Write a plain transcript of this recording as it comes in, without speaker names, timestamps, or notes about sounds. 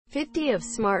50 of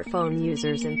smartphone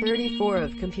users and 34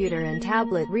 of computer and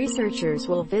tablet researchers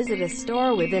will visit a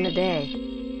store within a day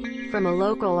from a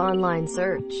local online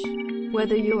search.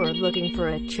 Whether you are looking for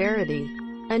a charity,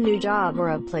 a new job,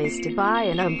 or a place to buy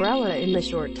an umbrella in the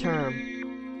short term,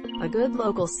 a good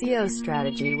local SEO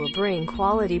strategy will bring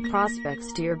quality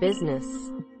prospects to your business.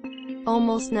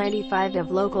 Almost 95% of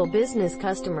local business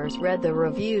customers read the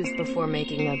reviews before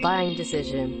making a buying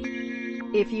decision.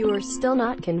 If you are still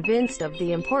not convinced of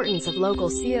the importance of local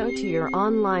SEO to your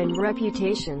online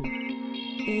reputation,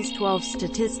 these 12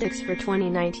 statistics for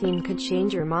 2019 could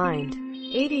change your mind.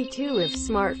 82 of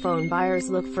smartphone buyers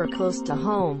look for close to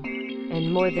home,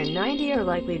 and more than 90 are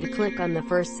likely to click on the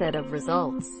first set of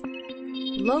results.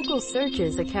 Local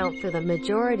searches account for the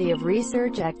majority of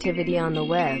research activity on the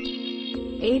web.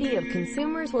 80 of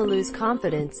consumers will lose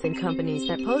confidence in companies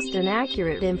that post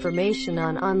inaccurate information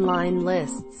on online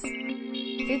lists.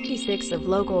 56 of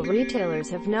local retailers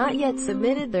have not yet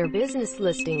submitted their business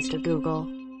listings to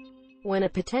Google. When a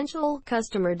potential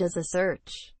customer does a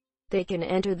search, they can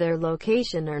enter their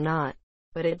location or not,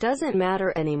 but it doesn't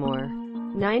matter anymore.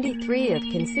 93 of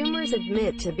consumers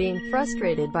admit to being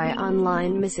frustrated by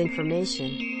online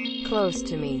misinformation. Close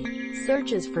to me.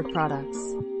 Searches for products,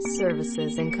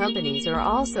 services and companies are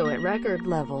also at record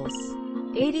levels.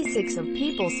 86 of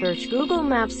people search Google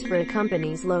Maps for a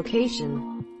company's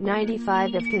location.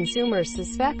 95 of consumers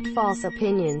suspect false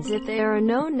opinions if there are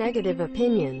no negative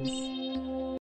opinions.